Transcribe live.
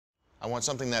I want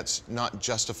something that's not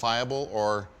justifiable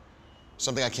or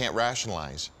something I can't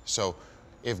rationalize. So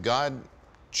if God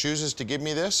chooses to give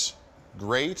me this,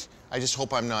 great. I just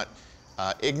hope I'm not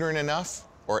ignorant enough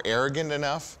or arrogant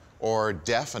enough or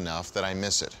deaf enough that I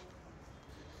miss it.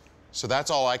 So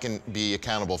that's all I can be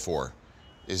accountable for,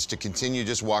 is to continue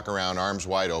just walk around arms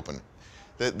wide open.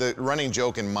 The running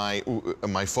joke in my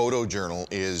photo journal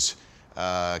is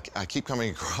I keep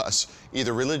coming across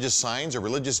either religious signs or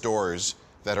religious doors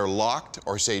that are locked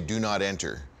or say do not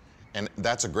enter. And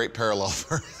that's a great parallel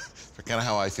for kind of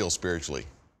how I feel spiritually.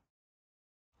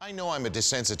 I know I'm a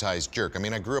desensitized jerk. I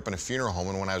mean, I grew up in a funeral home,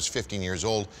 and when I was 15 years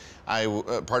old,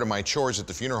 part of my chores at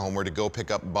the funeral home were to go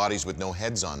pick up bodies with no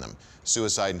heads on them,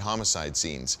 suicide and homicide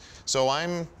scenes. So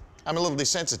I'm a little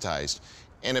desensitized.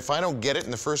 And if I don't get it in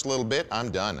the first little bit,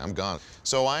 I'm done, I'm gone.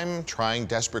 So I'm trying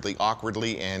desperately,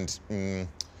 awkwardly, and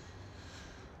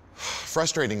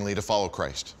frustratingly to follow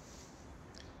Christ.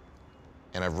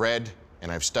 And I've read,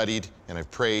 and I've studied, and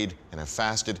I've prayed, and I've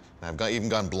fasted, and I've even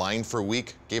gone blind for a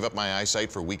week, gave up my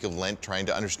eyesight for a week of Lent, trying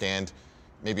to understand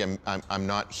maybe I'm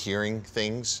not hearing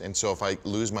things, and so if I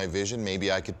lose my vision,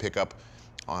 maybe I could pick up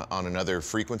on another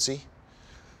frequency.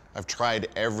 I've tried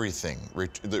everything.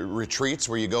 The retreats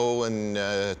where you go and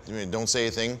don't say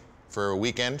a thing for a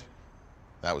weekend,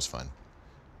 that was fun.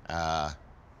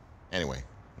 Anyway,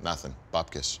 nothing,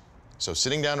 bupkis. So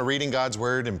sitting down and reading God's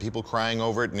Word and people crying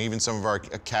over it, and even some of our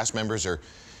cast members are,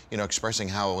 expressing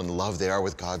how in love they are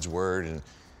with God's Word, and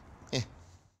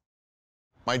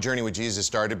My journey with Jesus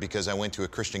started because I went to a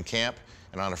Christian camp,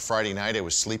 and on a Friday night I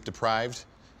was sleep deprived,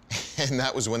 and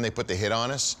that was when they put the hit on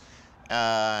us.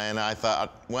 And I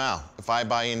thought, wow, if I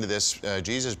buy into this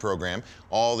Jesus program,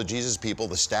 all the Jesus people,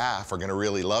 the staff, are going to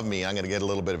really love me. I'm going to get a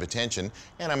little bit of attention,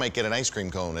 and I might get an ice cream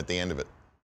cone at the end of it.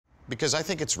 Because I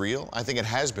think it's real. I think it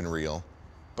has been real.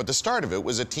 But the start of it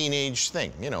was a teenage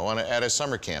thing, at a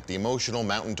summer camp, the emotional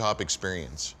mountaintop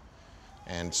experience.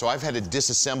 And so I've had to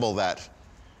disassemble that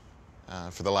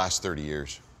for the last 30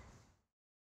 years.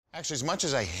 Actually, as much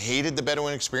as I hated the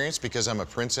Bedouin experience because I'm a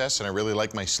princess and I really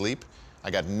like my sleep, I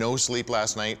got no sleep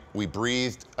last night. We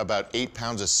breathed about 8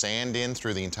 pounds of sand in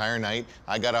through the entire night.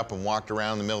 I got up and walked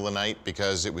around in the middle of the night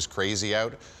because it was crazy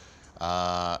out.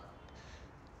 I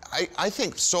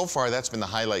think so far that's been the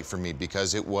highlight for me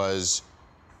because it was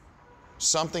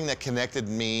something that connected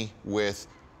me with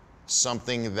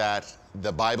something that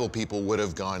the Bible people would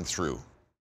have gone through.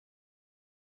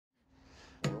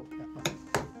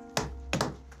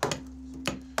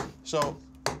 So,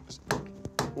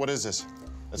 what is this?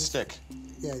 A stick?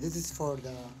 Yeah, this is for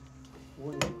the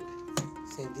wood.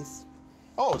 Say this.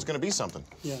 Oh, it's going to be something.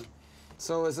 Yeah.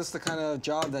 So is this the kind of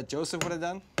job that Joseph would have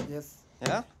done? Yes.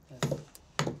 Yeah? Yes.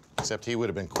 Except he would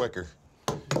have been quicker.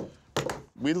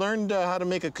 We learned how to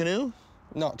make a canoe?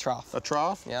 No, trough. A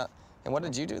trough? Yeah. And what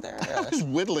did you do there? I was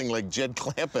whittling like Jed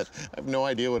Clampett. I have no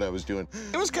idea what I was doing.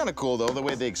 It was kind of cool, though, the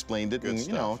way they explained it. Good and,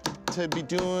 stuff. To be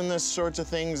doing the sorts of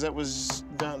things that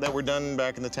were done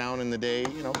back in the town in the day,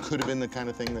 could have been the kind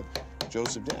of thing that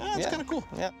Joseph did. It's kind of cool.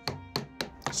 Yeah.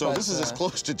 So but, this is as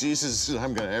close to Jesus as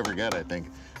I'm going to ever get, I think.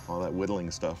 All that whittling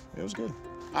stuff. It was good.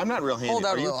 I'm not real handy. Hold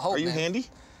out a little hope, Are you man. Handy?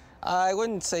 I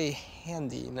wouldn't say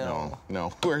handy, no.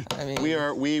 No.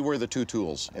 We were the two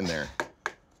tools in there.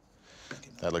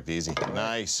 That looked easy.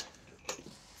 Nice.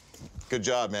 Good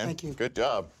job, man. Thank you. Good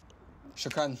job.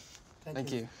 Shukran.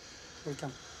 Thank you.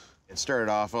 Welcome. It started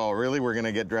off, oh, really? We're going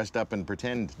to get dressed up and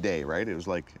pretend day, right? It was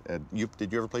like,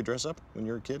 did you ever play dress up when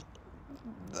you were a kid?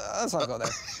 Let's not go there.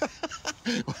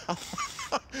 Well,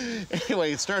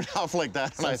 anyway, it started off like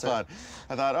that, and I thought,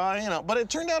 oh, but it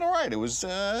turned out all right. It was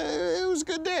a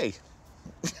good day.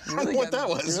 I don't know what that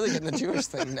was. You're really getting the Jewish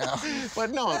thing now. But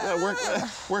no,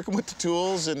 working with the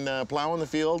tools and plowing the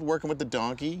field, working with the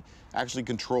donkey, actually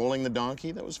controlling the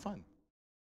donkey, that was fun.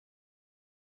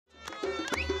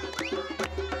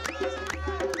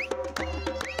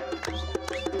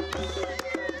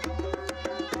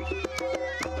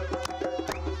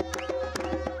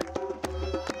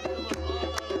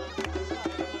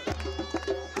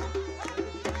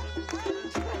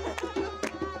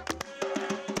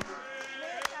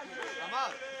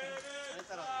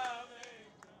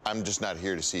 I'm just not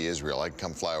here to see Israel. I can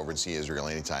come fly over and see Israel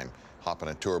anytime, hop on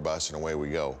a tour bus, and away we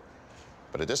go.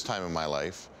 But at this time in my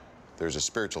life, there's a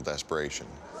spiritual desperation.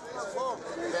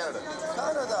 Canada.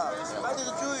 Canada. Mother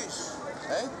Jewish.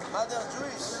 Eh? Mother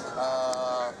Jewish.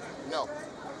 No.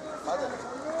 Mother.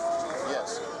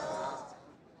 Yes.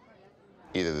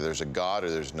 Either there's a God or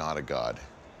there's not a God.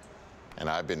 And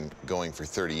I've been going for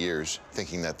 30 years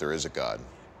thinking that there is a God.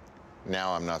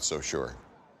 Now I'm not so sure.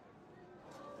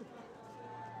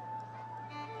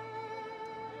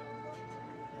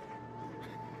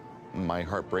 my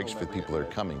heart breaks for the people that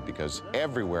are coming because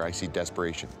everywhere I see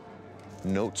desperation.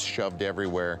 Notes shoved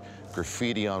everywhere,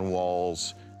 graffiti on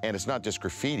walls, and it's not just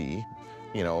graffiti,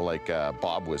 you know, like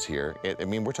Bob was here. I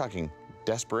mean, we're talking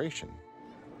desperation.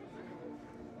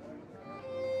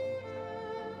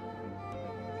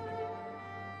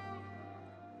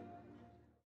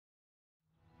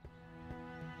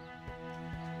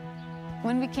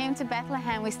 When we came to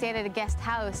Bethlehem, we stayed at a guest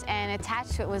house, and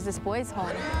attached to it was this boys' home.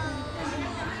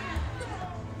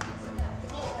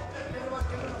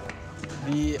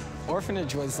 The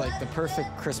orphanage was like the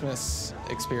perfect Christmas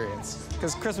experience.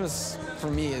 Because Christmas, for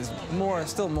me, is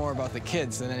still more about the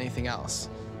kids than anything else.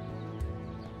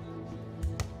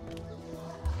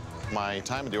 My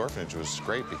time at the orphanage was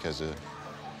great because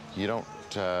you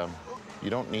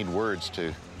don't need words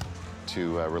to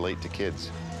relate to kids.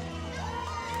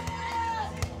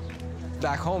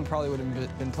 Back home, probably would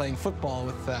have been playing football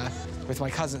with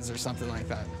my cousins or something like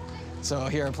that. So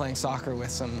here I'm playing soccer with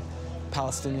some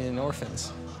Palestinian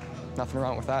orphans. Nothing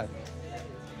wrong with that.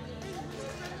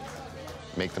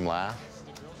 Make them laugh,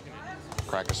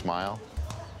 crack a smile,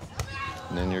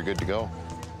 and then you're good to go.